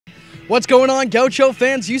What's going on, Gaucho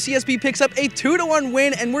fans? UCSB picks up a 2-1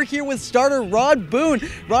 win, and we're here with starter Rod Boone.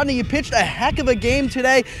 Rodney, you pitched a heck of a game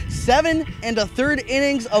today. 7 1/3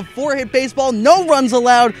 innings of 4-hit baseball, no runs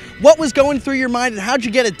allowed. What was going through your mind, and how'd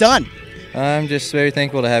you get it done? I'm just very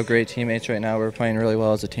thankful to have great teammates right now. We're playing really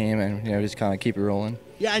well as a team, and just kind of keep it rolling.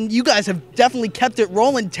 Yeah, and you guys have definitely kept it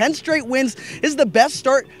rolling. 10 straight wins is the best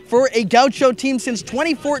start for a Gaucho team since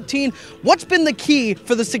 2014. What's been the key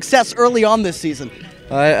for the success early on this season?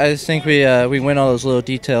 I just think we win all those little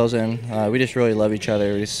details, and we just really love each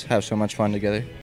other. We just have so much fun together.